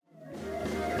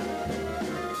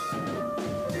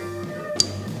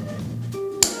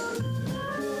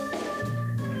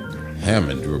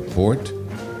Hammond Report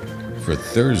for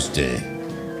Thursday,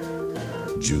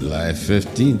 July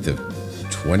 15th of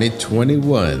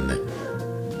 2021.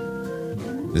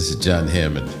 This is John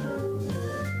Hammond,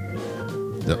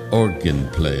 the organ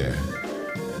player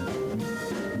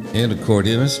and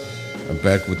accordionist. I'm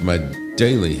back with my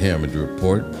daily Hammond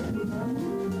Report.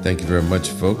 Thank you very much,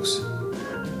 folks,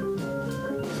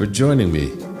 for joining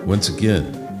me once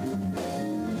again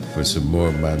for some more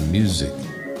of my music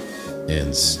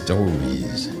and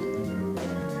stories.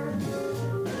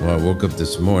 Well, I woke up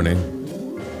this morning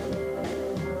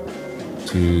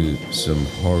to some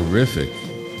horrific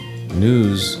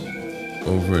news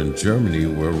over in Germany,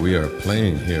 where we are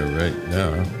playing here right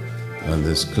now on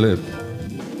this clip.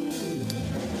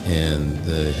 And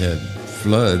they had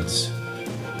floods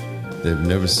they've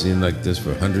never seen like this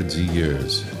for hundreds of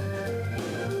years.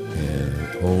 And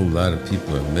a whole lot of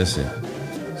people are missing.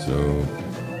 So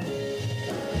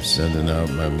I'm sending out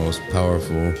my most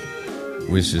powerful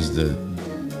wishes that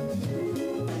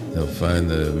they'll find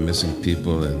the missing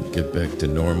people and get back to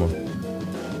normal.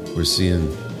 We're seeing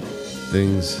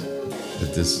things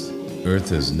that this earth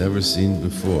has never seen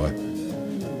before.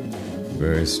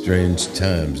 Very strange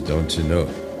times, don't you know?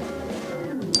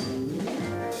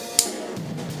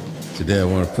 Today I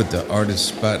want to put the artist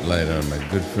spotlight on my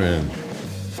good friend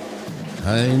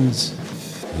Heinz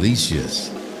Licius,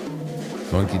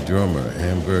 funky drummer,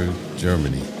 Hamburg,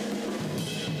 Germany.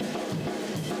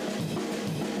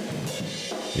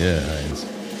 Yeah, Heinz.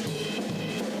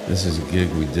 This is a gig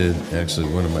we did, actually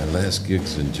one of my last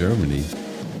gigs in Germany,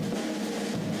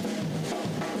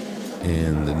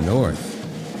 in the north,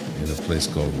 in a place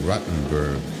called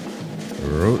Rottenburg,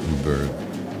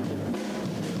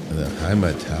 the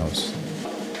Heimathaus.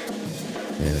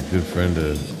 And a good friend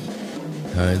of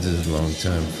Heinz is a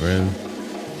longtime friend,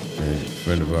 and a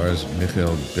friend of ours,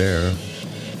 Michael Baer,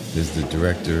 is the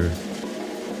director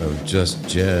of Just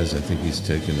Jazz. I think he's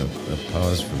taken a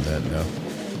pause from that now.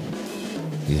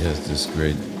 He has this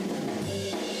great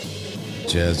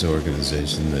jazz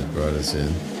organization that brought us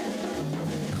in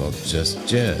called Just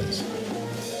Jazz.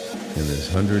 And this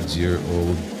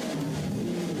hundreds-year-old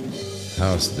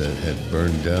house that had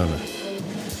burned down a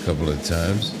couple of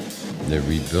times, they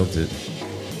rebuilt it.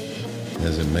 It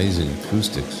has amazing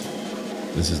acoustics.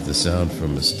 This is the sound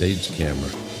from a stage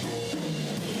camera.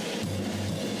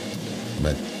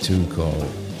 My tune called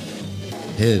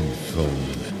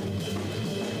Headphone.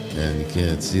 And you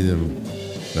can't see them,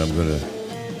 but I'm going to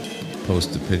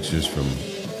post the pictures from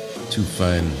two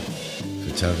fine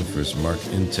photographers, Mark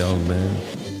Intelman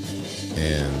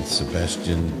and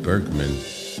Sebastian Bergman.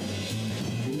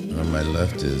 On my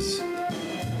left is a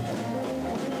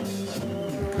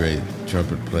great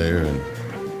trumpet player and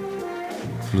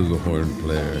flugelhorn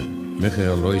player,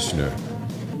 Michael Leuschner,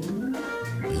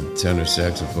 and tenor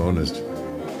saxophonist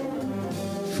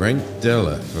Frank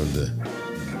Della from the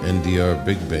NDR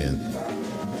Big Band.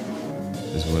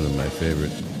 This is one of my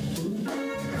favorite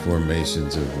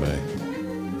formations of my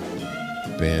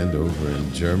band over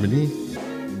in Germany.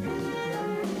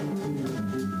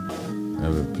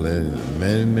 I've been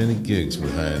playing many gigs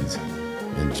with Heinz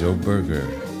and Joe Berger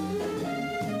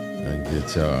on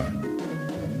guitar.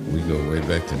 We go way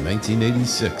back to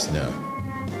 1986 now.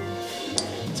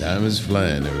 Time is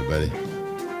flying, everybody.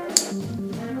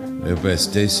 Everybody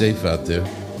stay safe out there.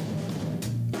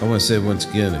 I want to say once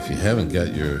again, if you haven't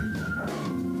got your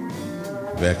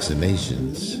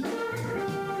vaccinations,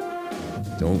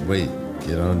 don't wait.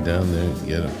 Get on down there and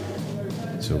get them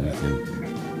so we can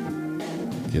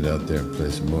get out there and play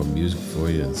some more music for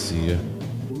you and see you,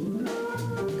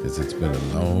 because it's been a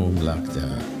long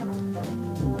lockdown.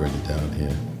 We'll bring it down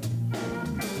here.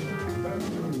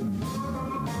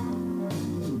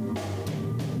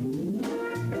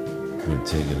 We'll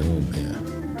take it home here.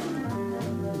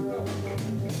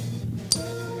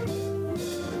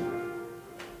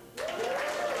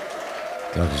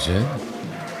 Dr. Jen,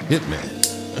 hit me.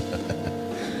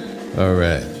 All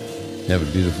right. Have a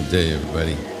beautiful day,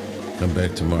 everybody. Come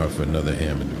back tomorrow for another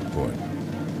Hammond Report.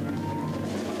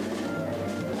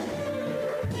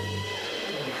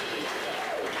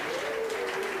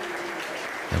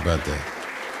 How about that?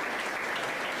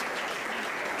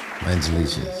 Mine's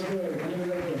Alicia's.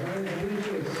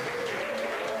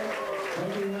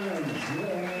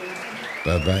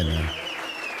 Bye-bye now.